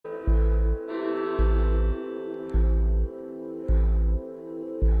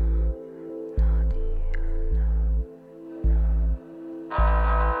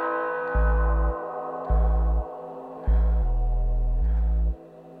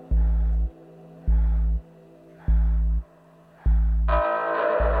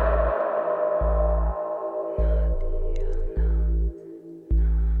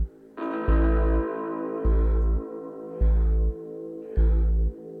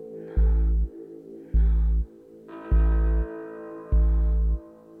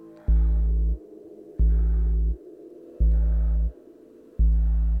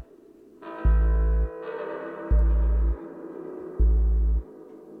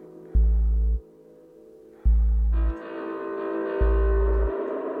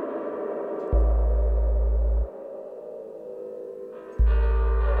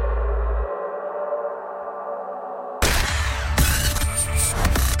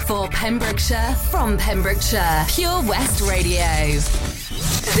For Pembrokeshire, from Pembrokeshire, Pure West Radio.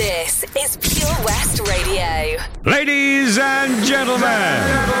 This is Pure West Radio. Ladies and gentlemen,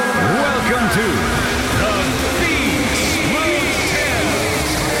 welcome to the Motel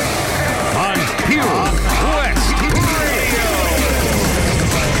on Pure West Radio.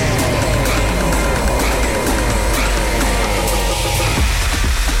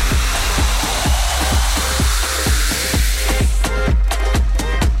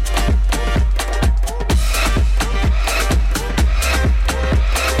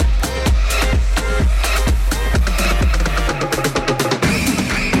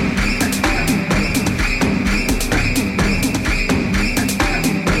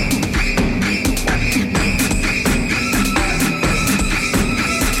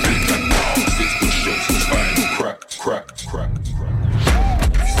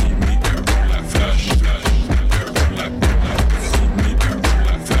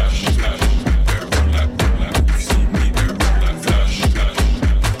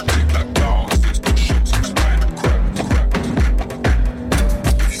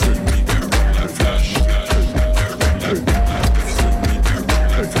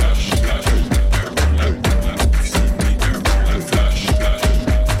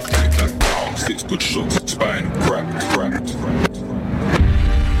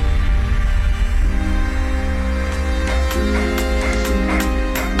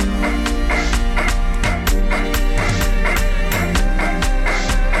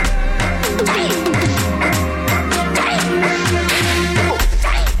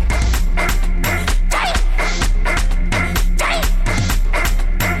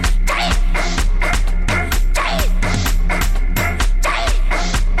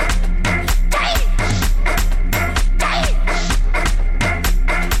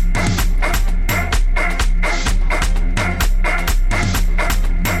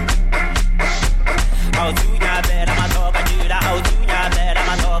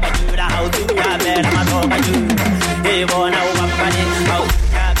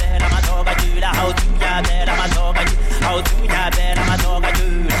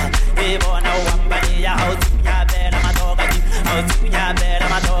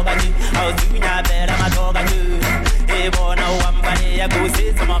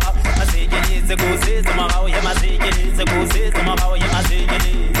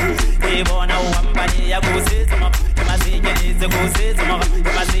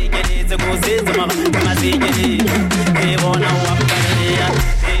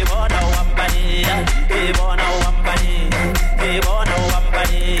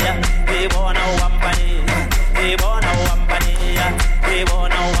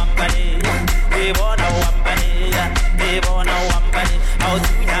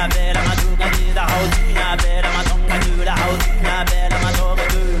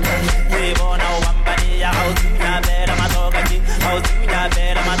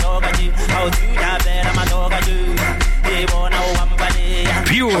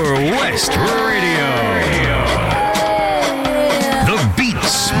 Pure West Radio. The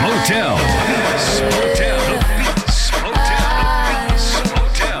Beats Motel.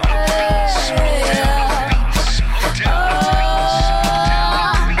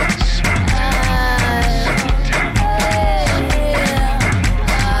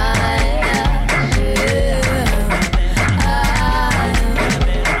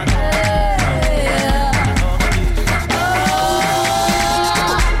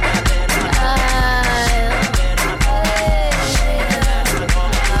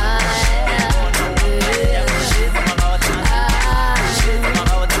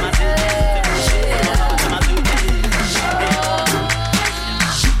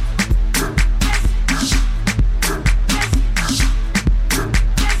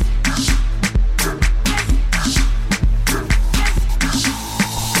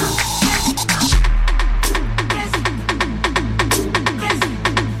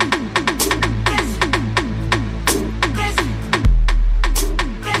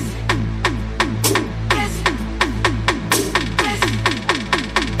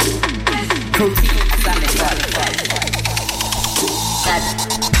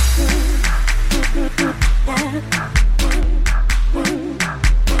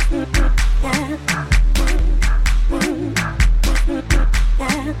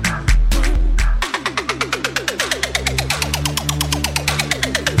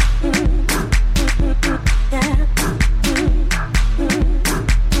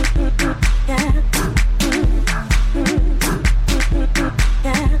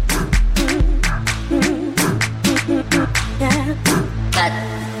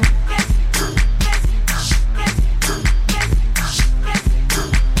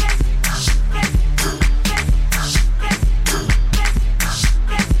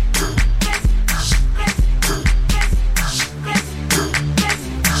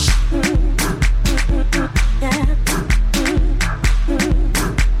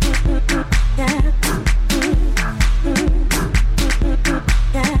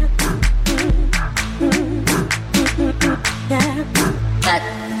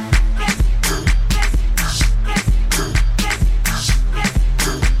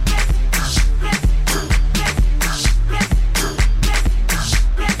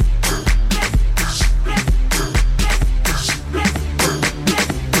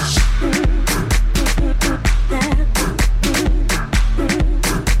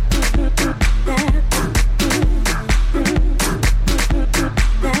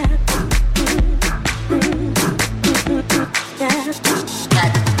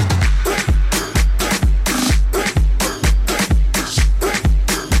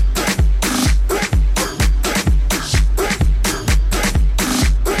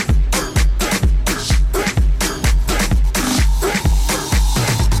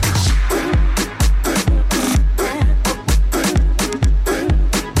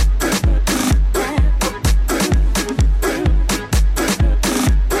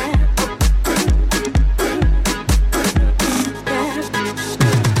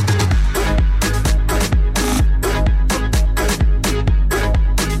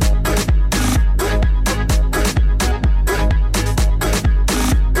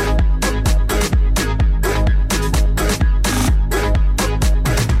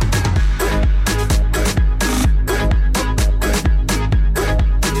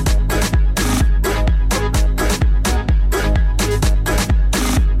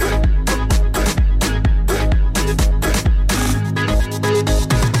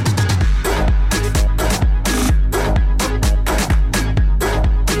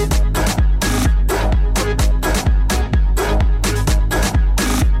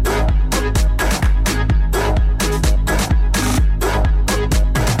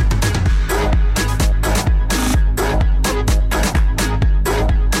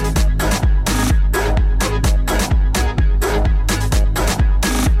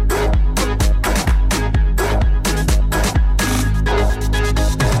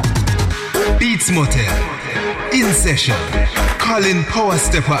 Motel. In session. Colin Power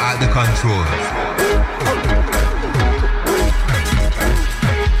Stepper at the controls.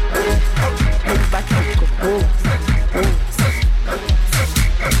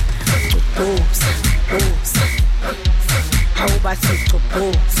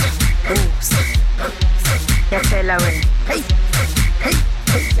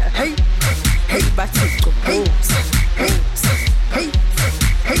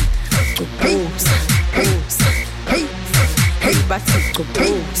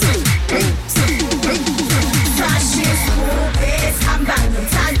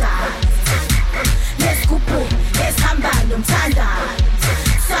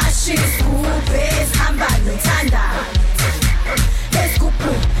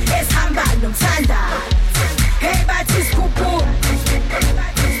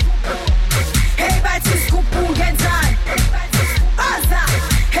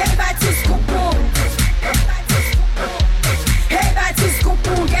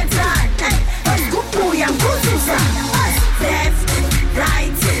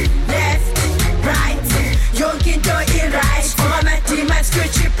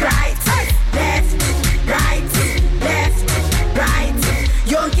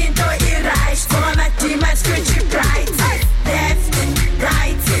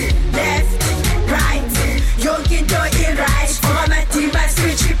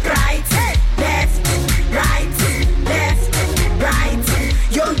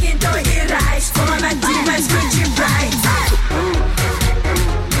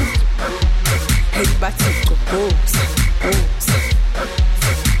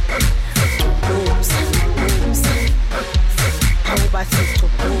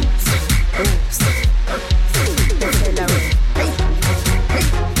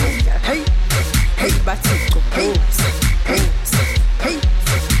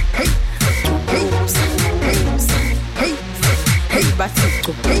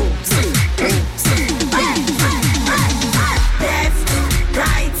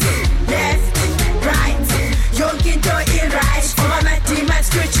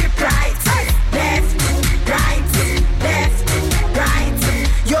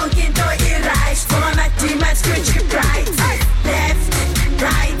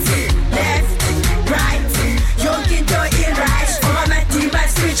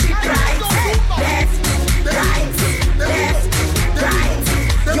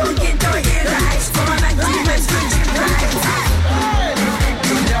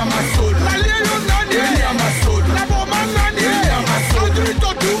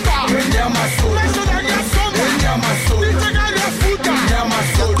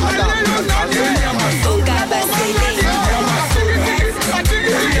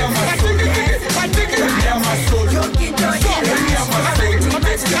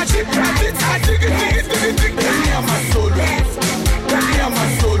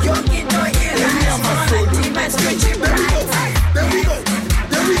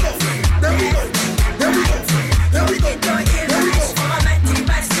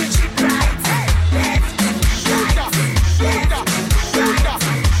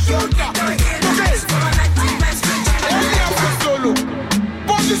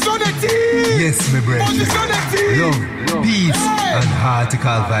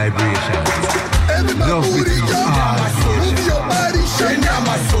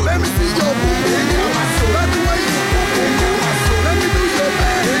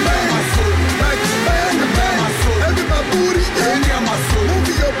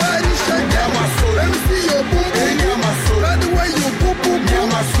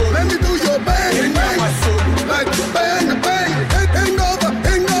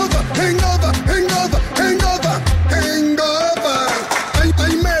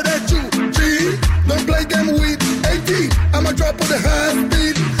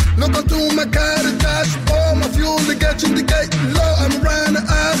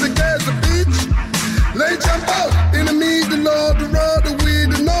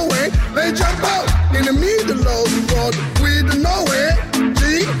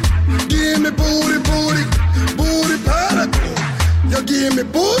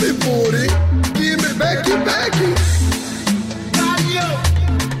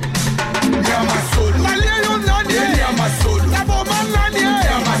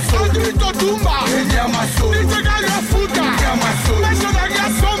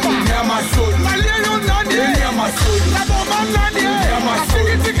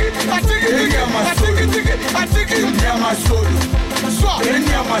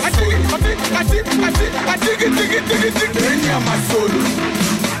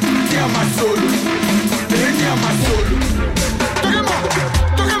 Toquema,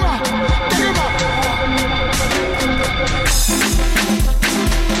 toquema, toquema.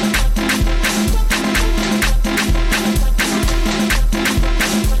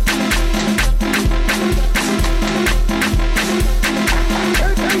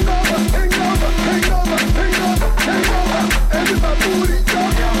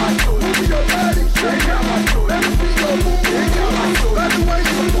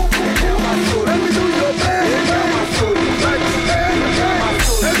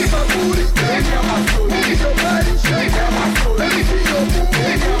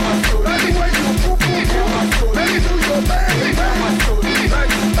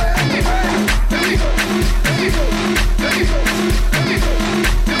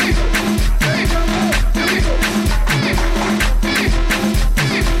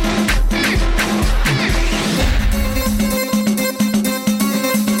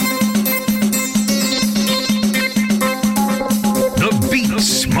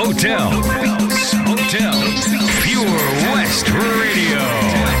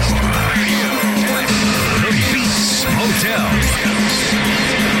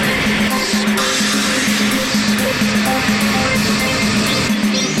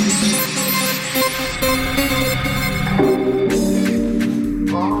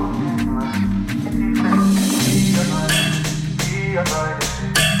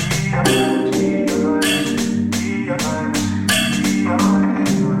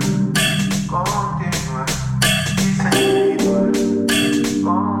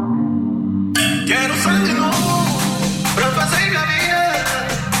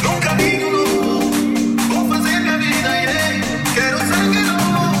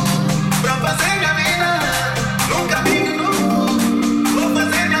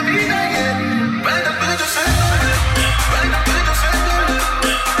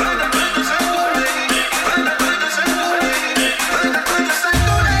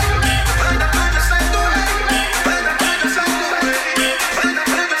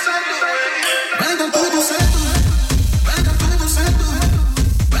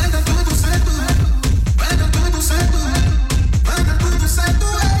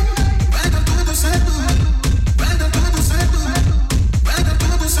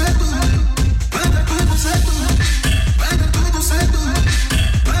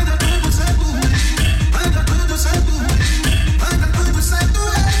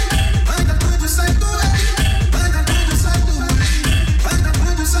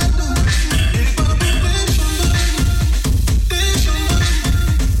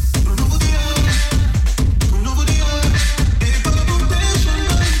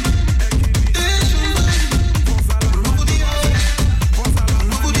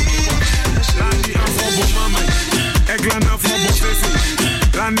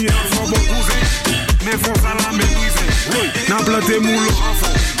 planté moulon en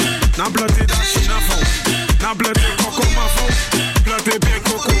fond. N'a planté dachine à fond. N'a planté coco à fond. Planté bien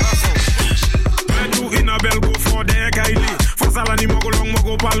coco à fond. Mais nous, il n'a belle go for des kaili. Faut ça l'anime mogo long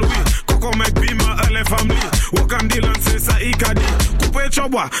mogo palui. Coco mec bima, elle est famille. Wakam di lancer ça ikadi. Coupé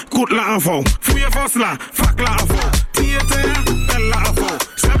chobois, coute la en fond. Fouille force là, fac la en fond. Tiété, belle la en fond.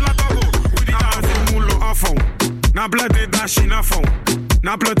 Sève la togo, ou di planté moulon en fond. N'a planté dachine à fond.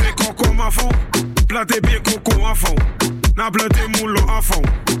 N'a planté coco à fond. Planté bien coco en fond. N'a planté moulon en fond.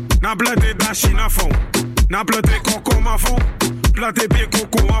 N'a planté dachine à fond. N'a planté coco à fond. Planté bien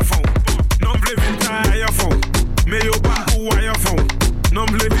coco en fond. Non vle vin taille à fond. Mais yo ban ouaille à fond. Non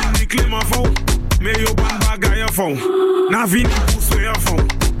vle vin ni clim à fond. Mais yo ban bagay à fond. N'a vini poussé à fond.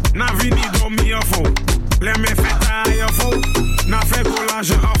 N'a vini dormi à fond. Les me fait taille à fond. N'a fait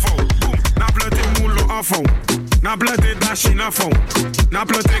collage à fond. N'a planté moulon à fond. N'a planté dachine à fond. N'a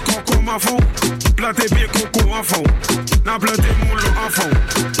planté coco à fond. Planté bien coco à fond. N'a planté moulon à fond.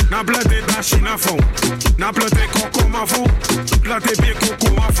 N'a planté dachine à fond. N'a planté coco à fond. Planté bien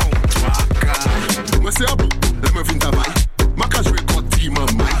coco à fond. Moi c'est à bout, là me vient travail. Ma cage jouer contre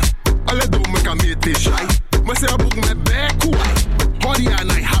ma maille. Allez donc me camé tes chai. Moi c'est à bout me bec ou body and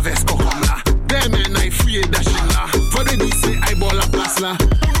I harvest comme là. Dem and I free dachine là. For the dit c'est I ball la place là.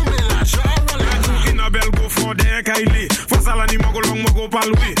 Nous mélange belle go for des kaili. Faut ça l'anime mogo long mogo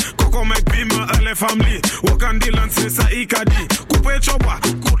palui. Coco mec bima, elle est famille. Wakam di lancer ça ikadi. Coupé chobois,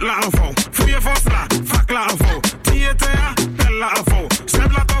 coute la en fond. Fouille force là, fac la en fond. Tiété, belle la en fond.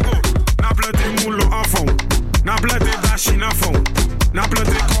 Sève la togo. N'a planté moulon en fond. N'a planté dachine en fond. N'a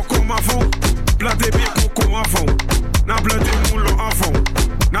planté coco à fond. Planté bien coco en fond. N'a planté moulon en fond.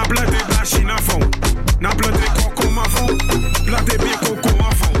 N'a planté dachine en fond. N'a planté coco à fond. Planté bien coco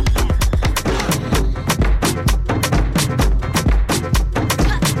en fond.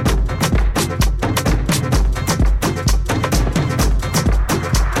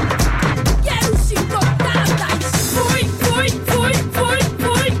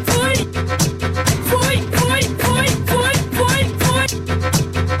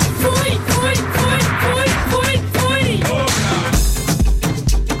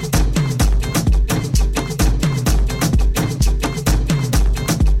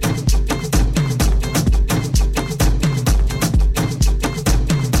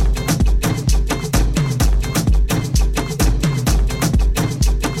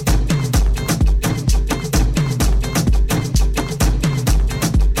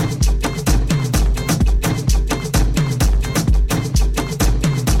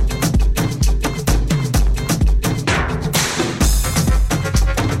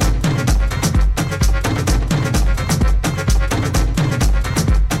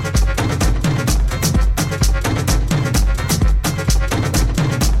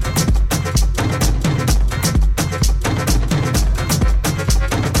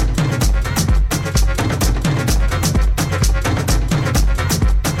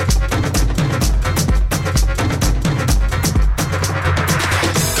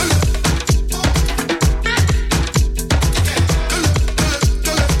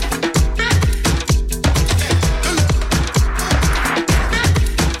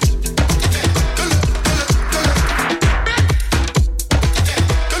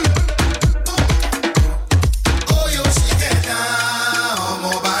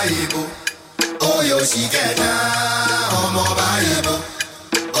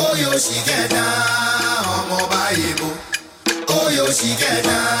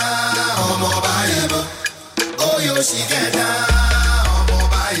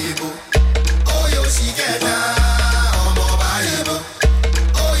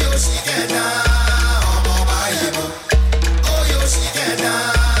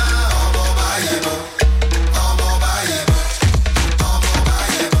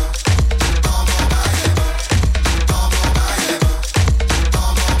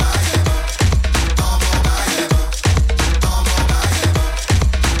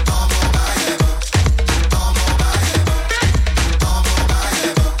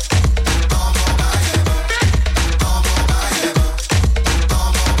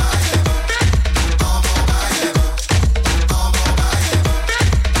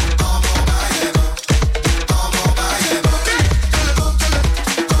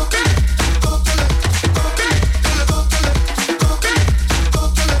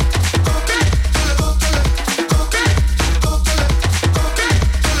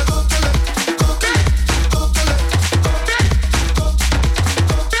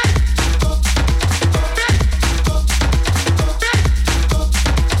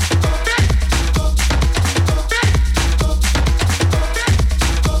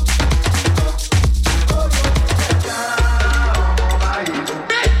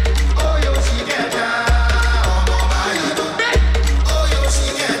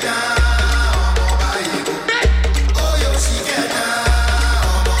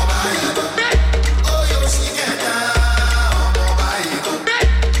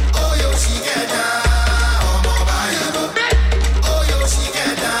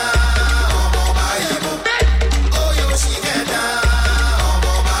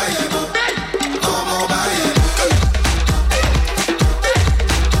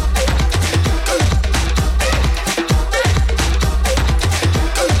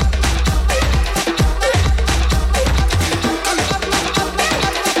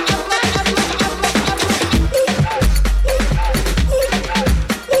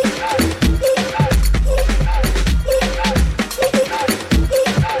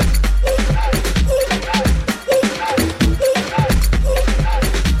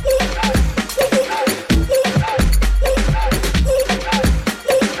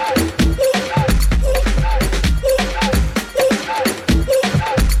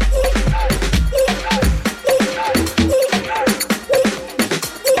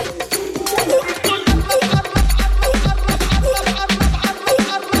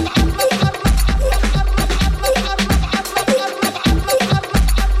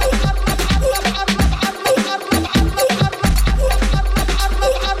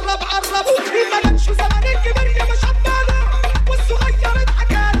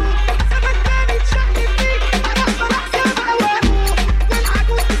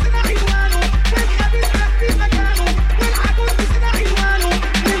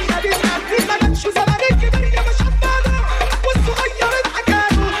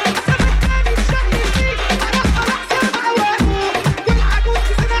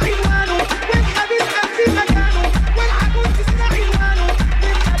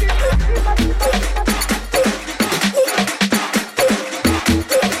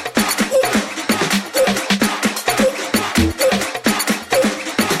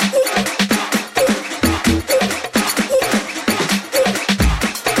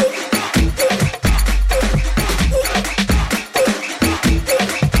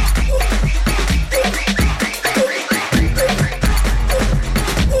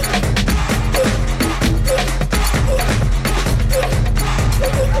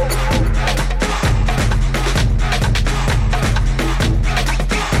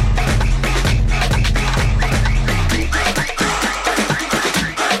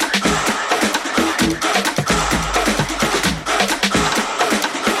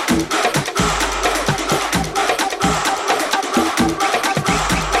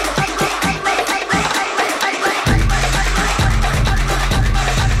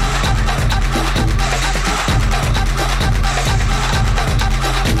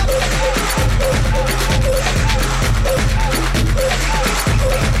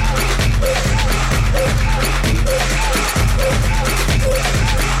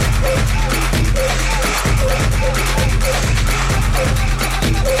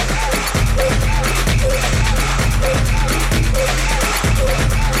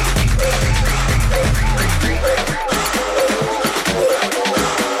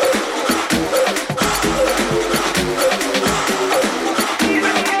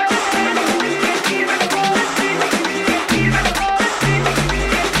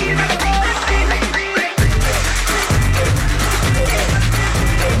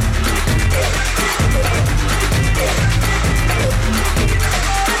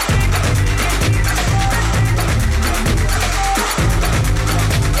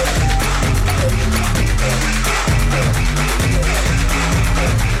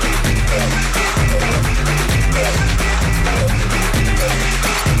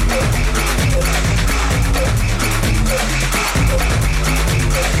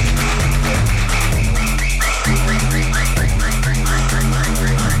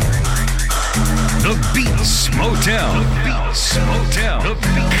 Beats Motel. Beats Motel. The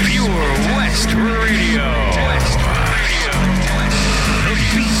Pure West Radio. The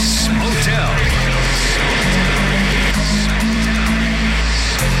Beats Motel.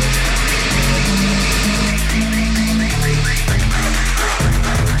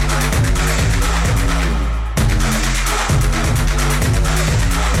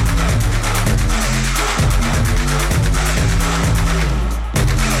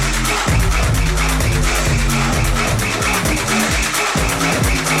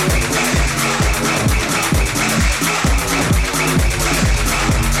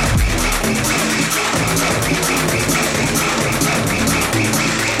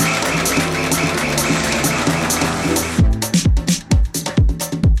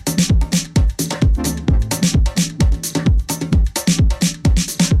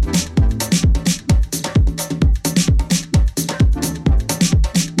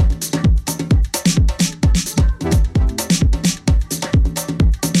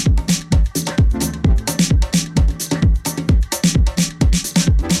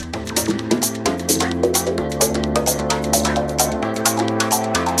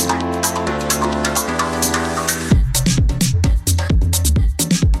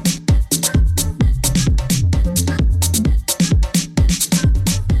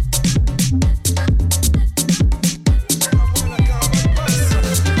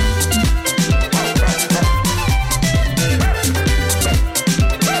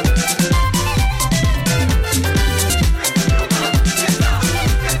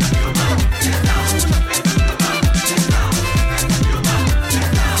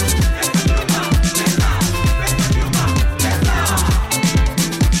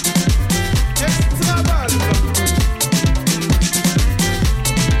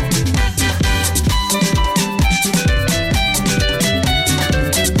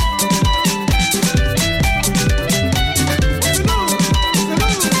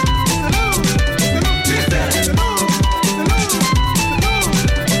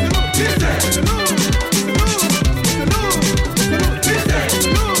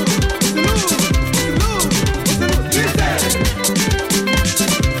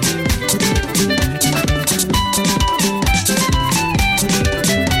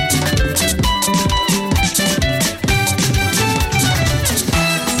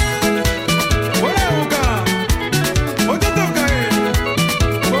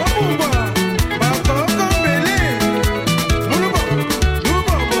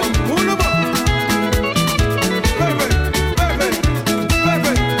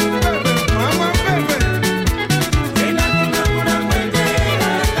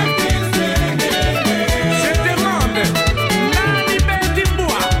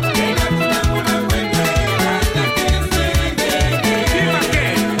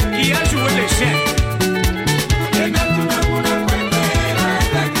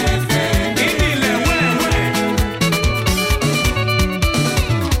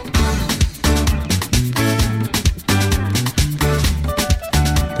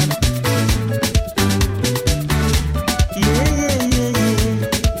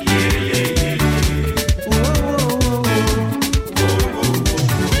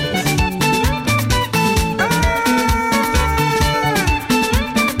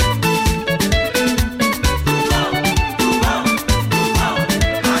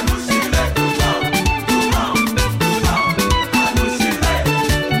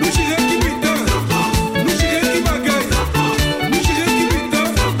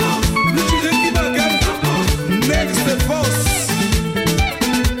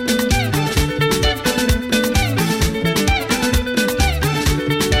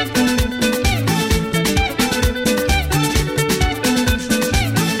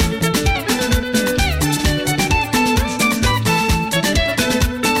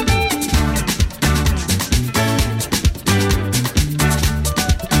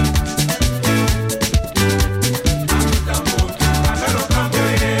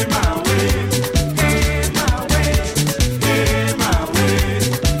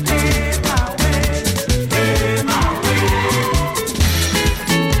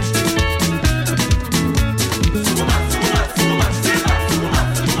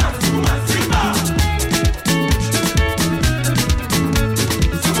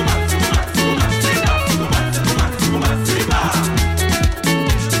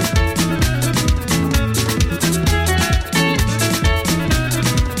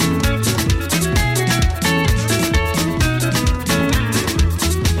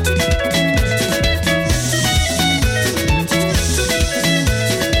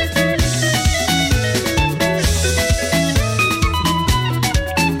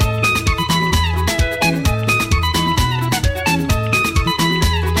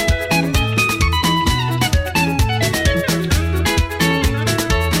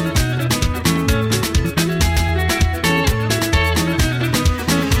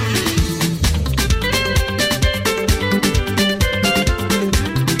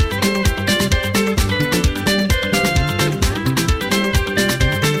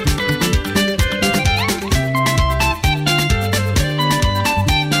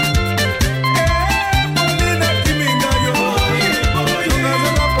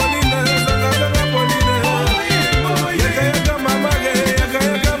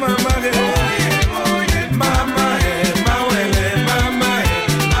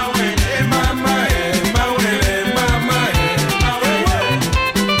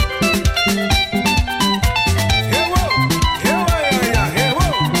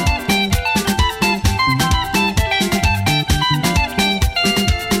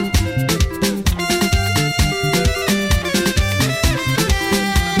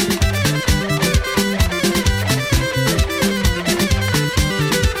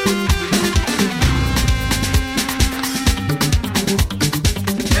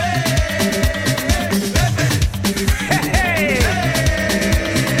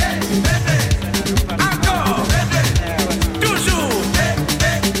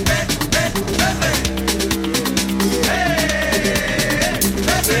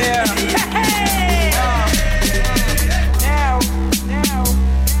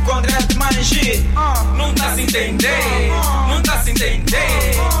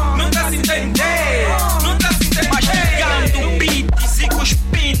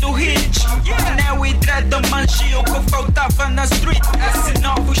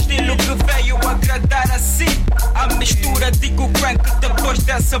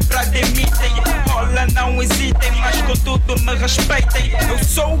 respeitem. Eu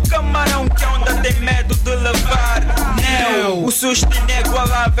sou o camarão que onda tem medo de levar. Neo, o susto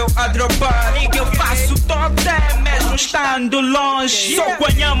inigualável a dropar. E que eu faço totem mesmo estando longe. Sou com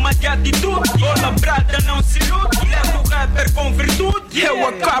a nhama de atitude, ou labrada não se ilude. Levo o rapper com virtude, eu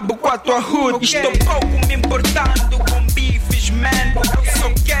acabo com a tua hood. Estou pouco me importando com bifes, man. Eu só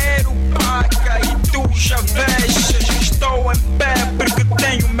quero paga e tu já vejas. Estou em pé porque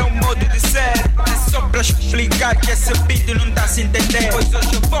tenho o meu modo de ser. É só pra explicar que esse beat não dá a se entender. Pois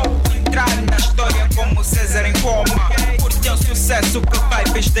hoje eu vou entrar na história como César em coma. Porque é um sucesso que vai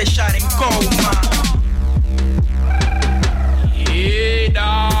vos deixar em coma. Yeah,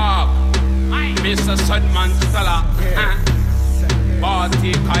 dog. Mr. Sudman fella.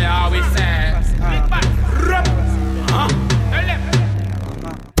 Party kaya we say.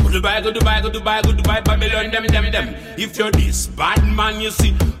 Goodbye, goodbye, goodbye, goodbye, Babylon, them. If you're this bad man, you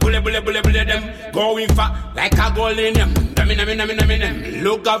see, bully, them, going far like a goal in them. Them.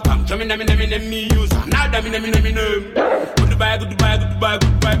 Look up, come, me use. Now, them. Goodbye,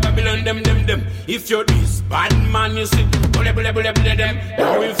 Babylon, them. If you're this bad man, you see, bully, them,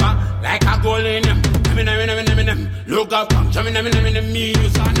 going far like a goal in them. Them. Look up, come, me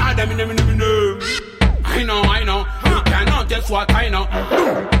use. Now, them. I know, you cannot guess what I know.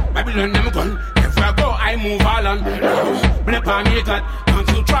 Babylon them gun, if I go I move all on. Blip on me cut, don't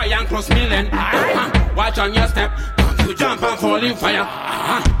you try and cross me lane. Watch on your step, don't you jump and fall in fire.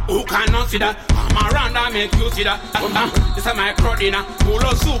 Who cannot see that? Come around and make you see that. This is my crowd dinner, full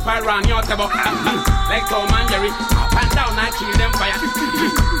of soup around your table. Like Tom and Jerry, up and down and kill them fire.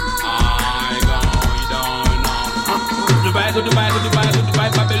 I go down now. Goodbye,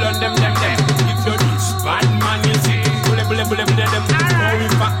 Babylon them. If you're this bad man, you see, bully, them.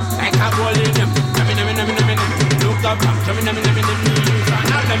 Going back like a ball in them. Look up, Babylon them. If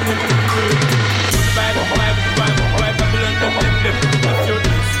you're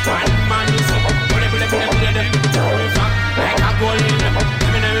this bad man, you see, bully, them. Going back like a ball in them.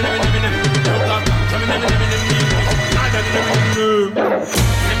 Look up, Babylon them.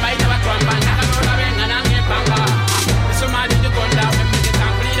 Somebody to go down and make it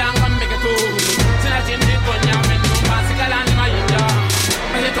down, put it down and make it too. Tonight in the gun, yeah, when no bicycle and my India.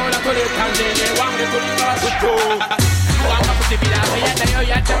 And they told her to live and they want me to live as a two. You want to put the beat out, yeah, they are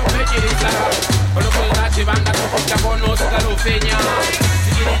your damn pretty, sir. But look at that, she van that to put the phone, no, to the Lufenia.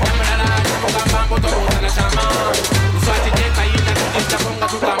 Singing it, I'm gonna lie, I'm gonna bambo to go to the shaman. So I take my in and it's the phone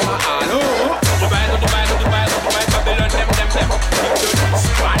to come. Hello, goodbye, Babylon, them. If you're this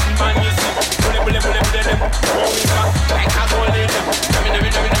bad man, you see, bully, them. Going back like a goal in them.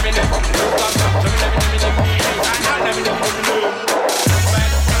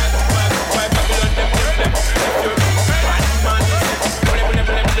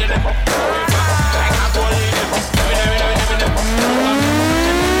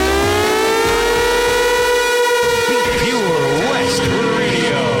 Look up, Pure West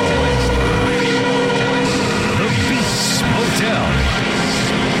Radio. The Beats Motel.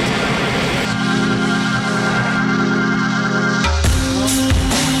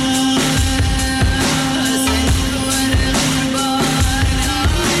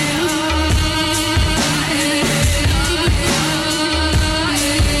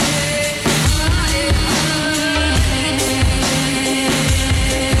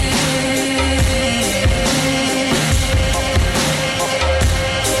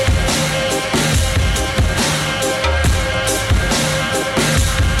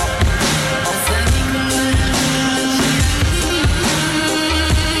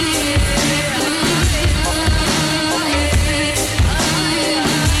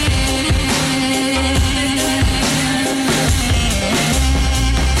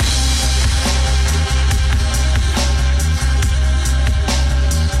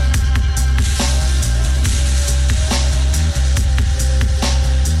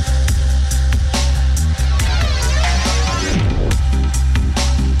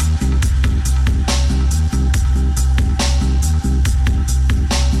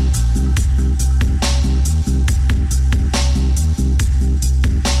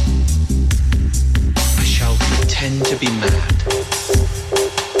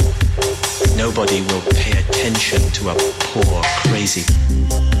 Nobody will pay attention to a poor, crazy.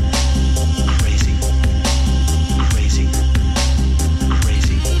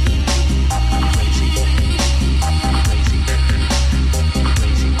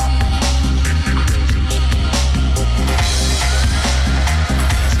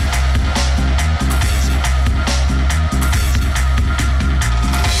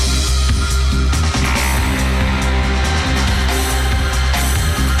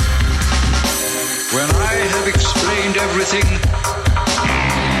 everything,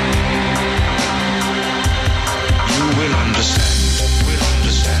 you will understand, will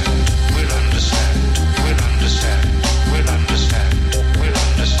understand, will understand, will understand, will understand, will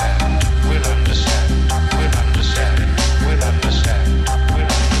understand, will understand, will understand, will understand,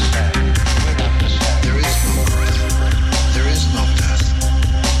 will understand, will understand. There is no birth, there is no death,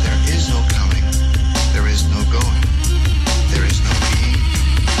 there is no coming, there is no going, there is no being,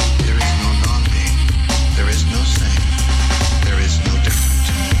 there is no non-being, there is no same, there is no different.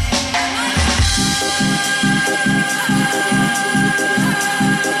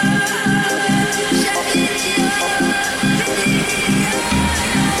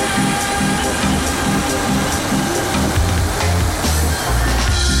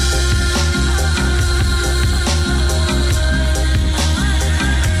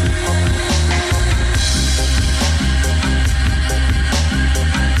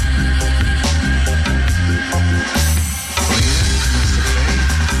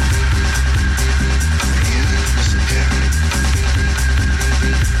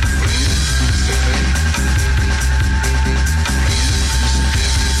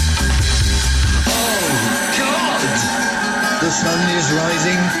 The sun is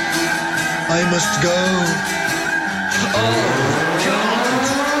rising. I must go. Oh, God.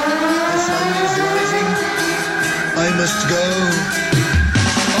 The sun is rising. I must go.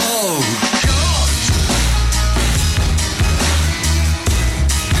 Oh, God.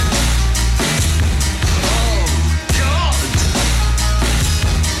 Oh, God.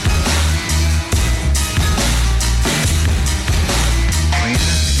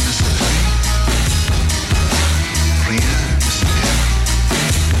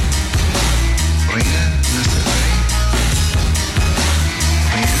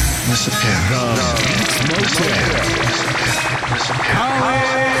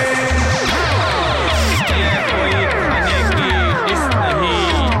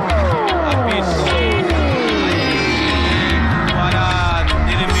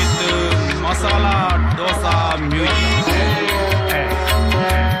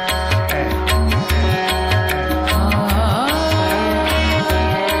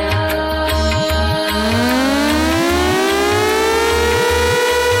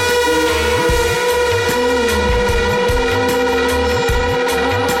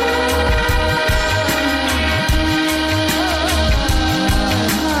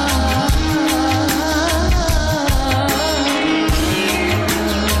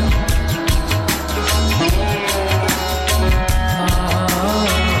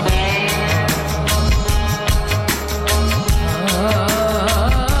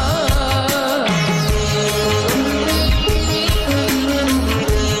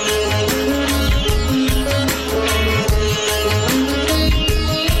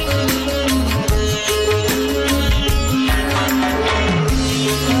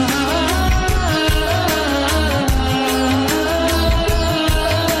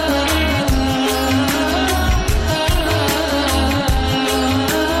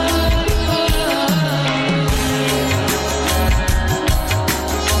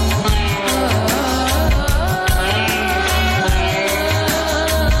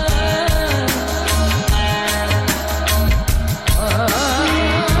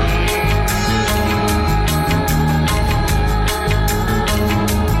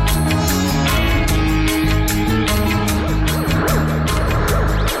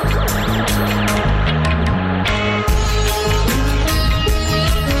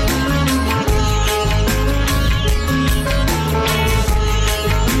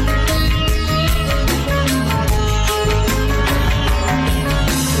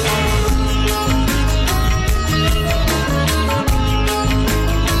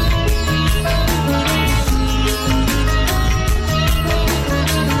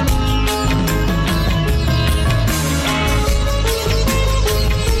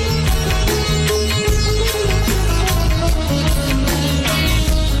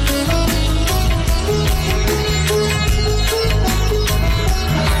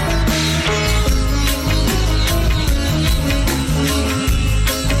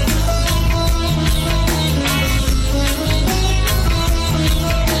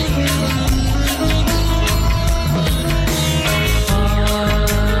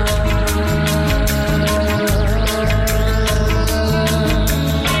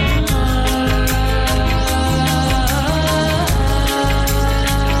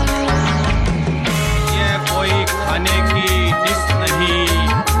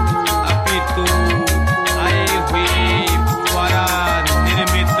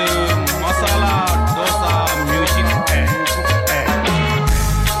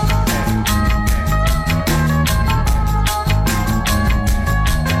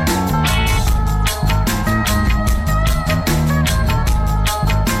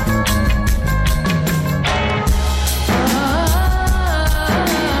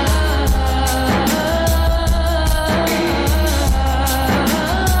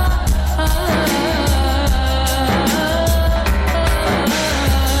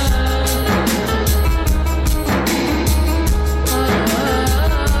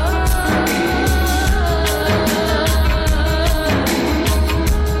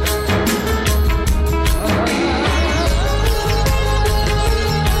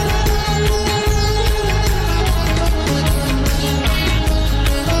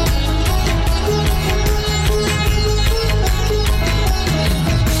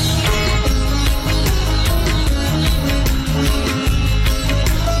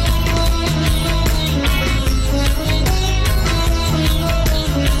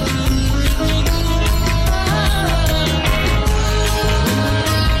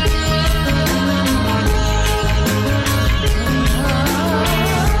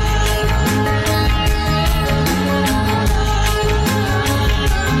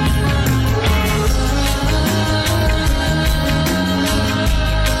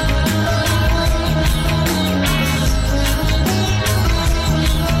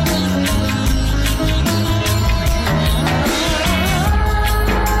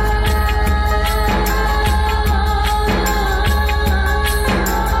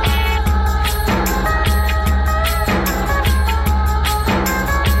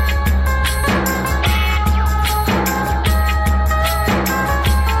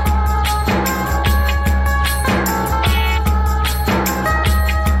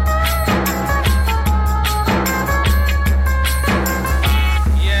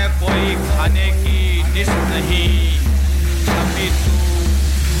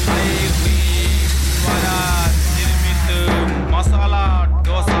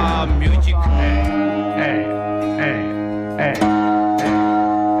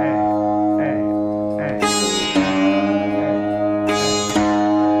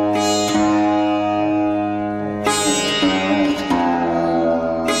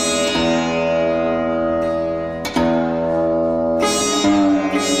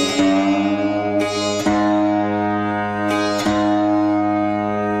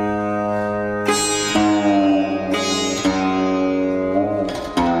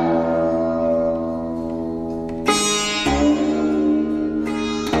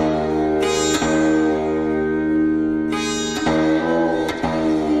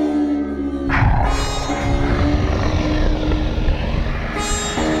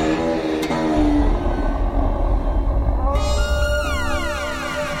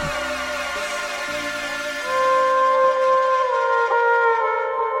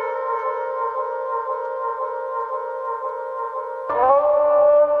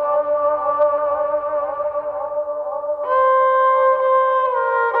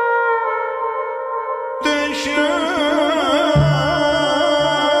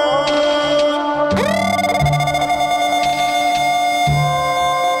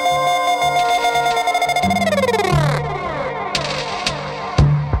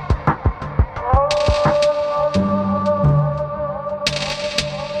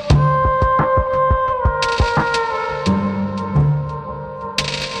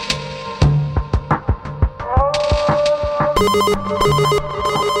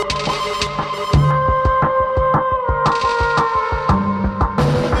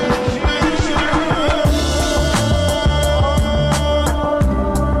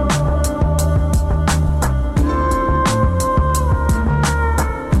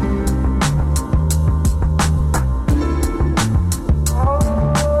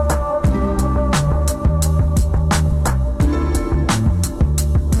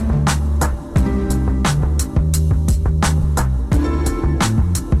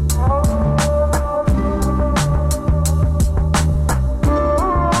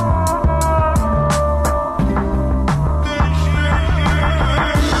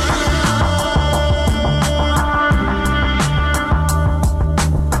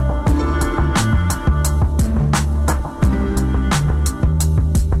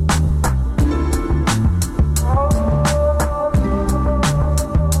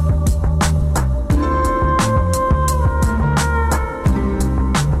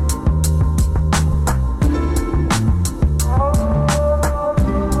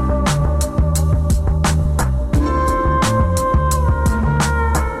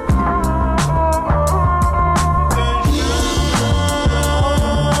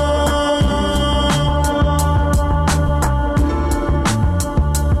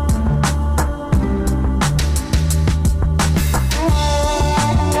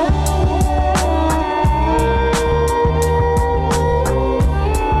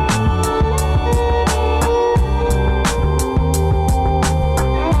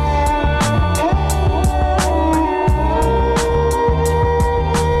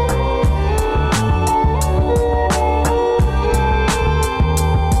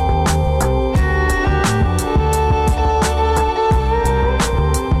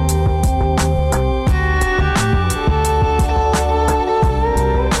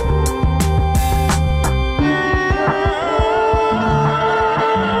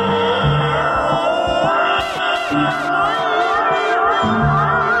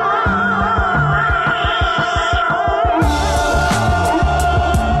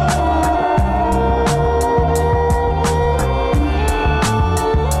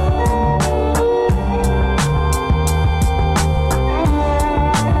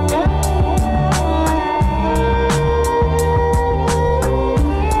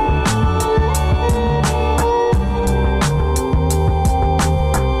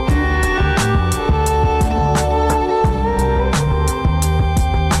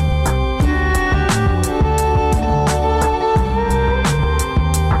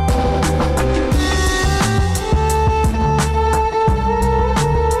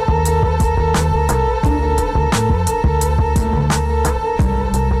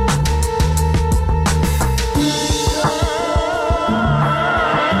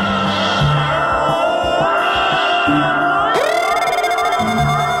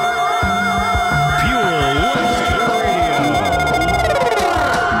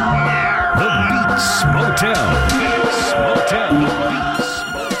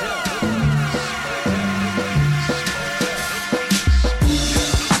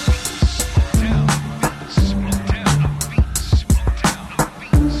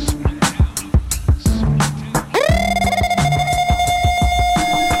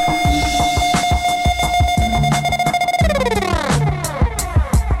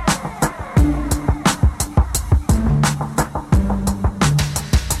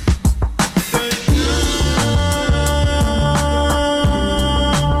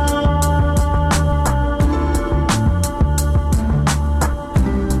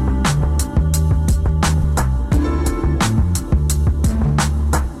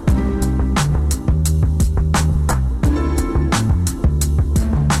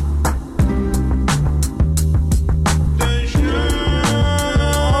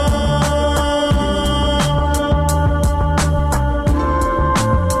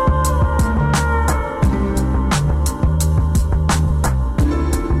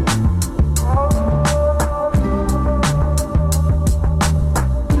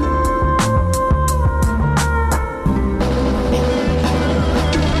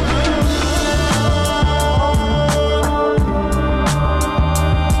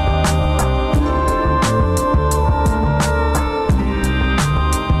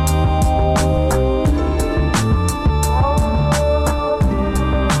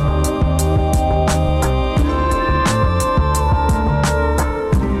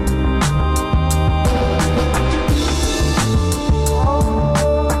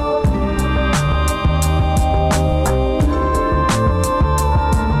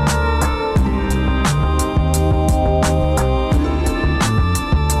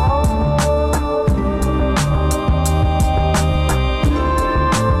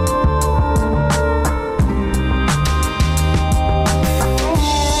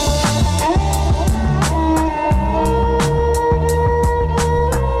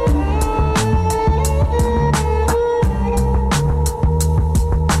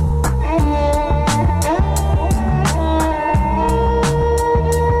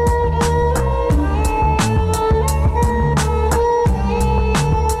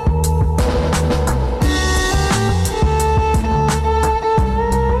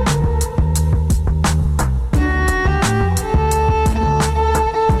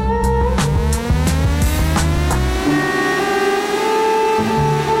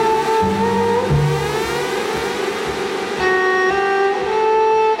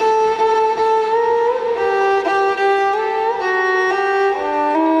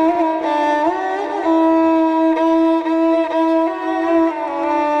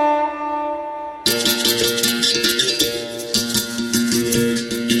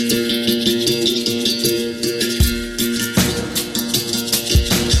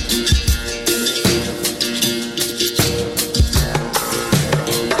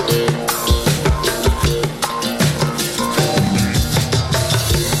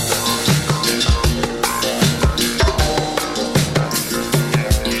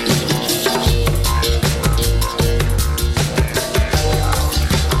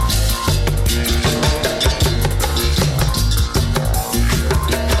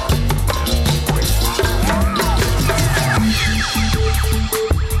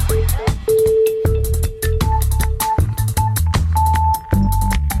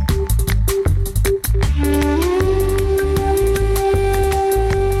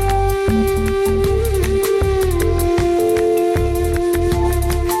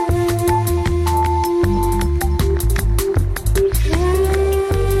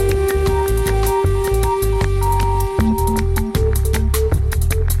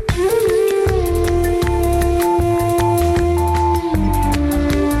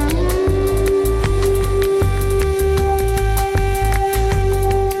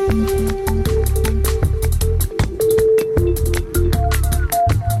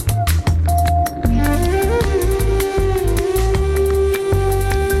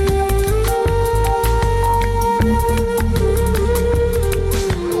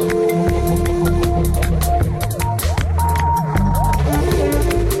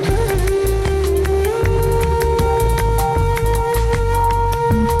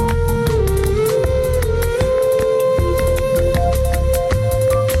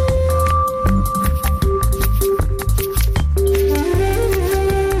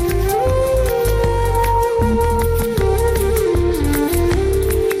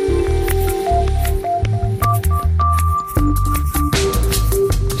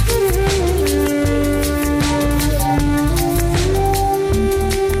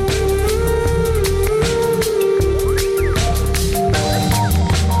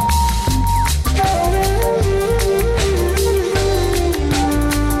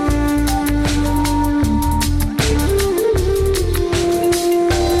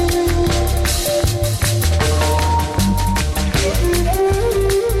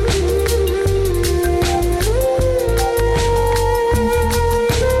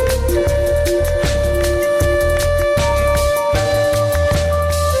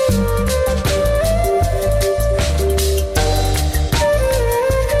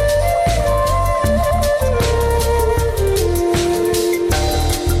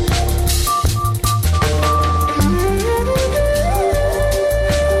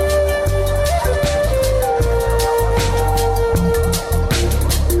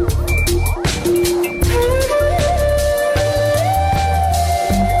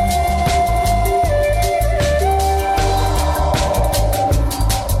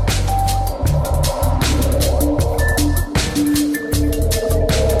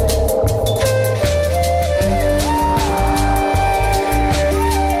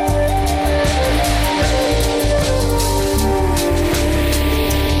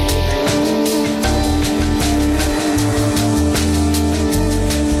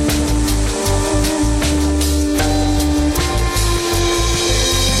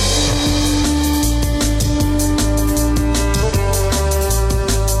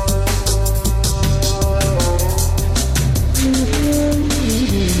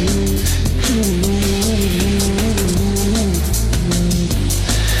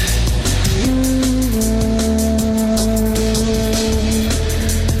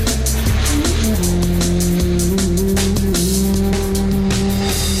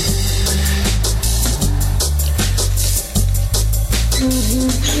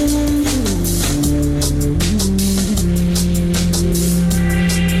 Mm-hmm.